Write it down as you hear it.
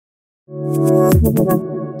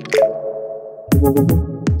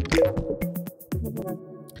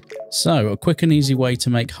So a quick and easy way to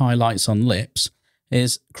make highlights on lips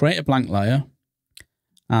is create a blank layer,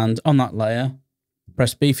 and on that layer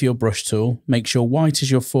press B for your brush tool, make sure white is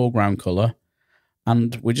your foreground colour,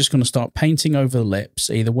 and we're just going to start painting over the lips,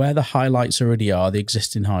 either where the highlights already are, the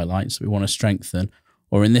existing highlights that we want to strengthen,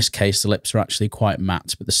 or in this case the lips are actually quite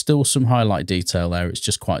matte, but there's still some highlight detail there, it's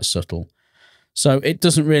just quite subtle. So it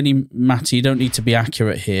doesn't really matter, you don't need to be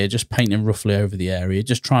accurate here, just painting roughly over the area.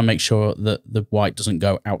 Just try and make sure that the white doesn't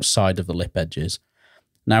go outside of the lip edges.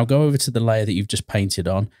 Now go over to the layer that you've just painted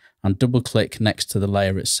on and double click next to the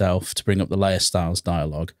layer itself to bring up the layer styles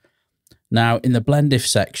dialog. Now in the blend if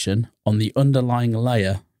section, on the underlying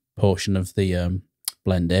layer portion of the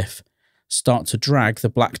blend if, start to drag the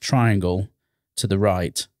black triangle to the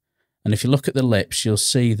right. And if you look at the lips, you'll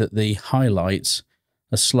see that the highlights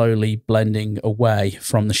are slowly blending away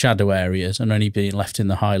from the shadow areas and only being left in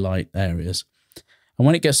the highlight areas. And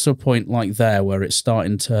when it gets to a point like there where it's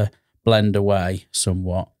starting to blend away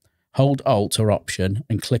somewhat, hold Alt or Option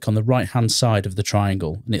and click on the right hand side of the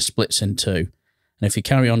triangle and it splits in two. And if you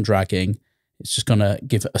carry on dragging, it's just going to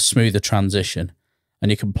give it a smoother transition.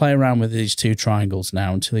 And you can play around with these two triangles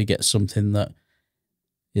now until you get something that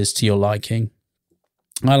is to your liking.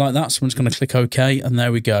 I like that, so I'm just going to click OK, and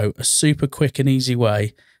there we go. A super quick and easy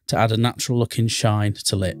way to add a natural looking shine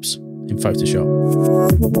to lips in Photoshop.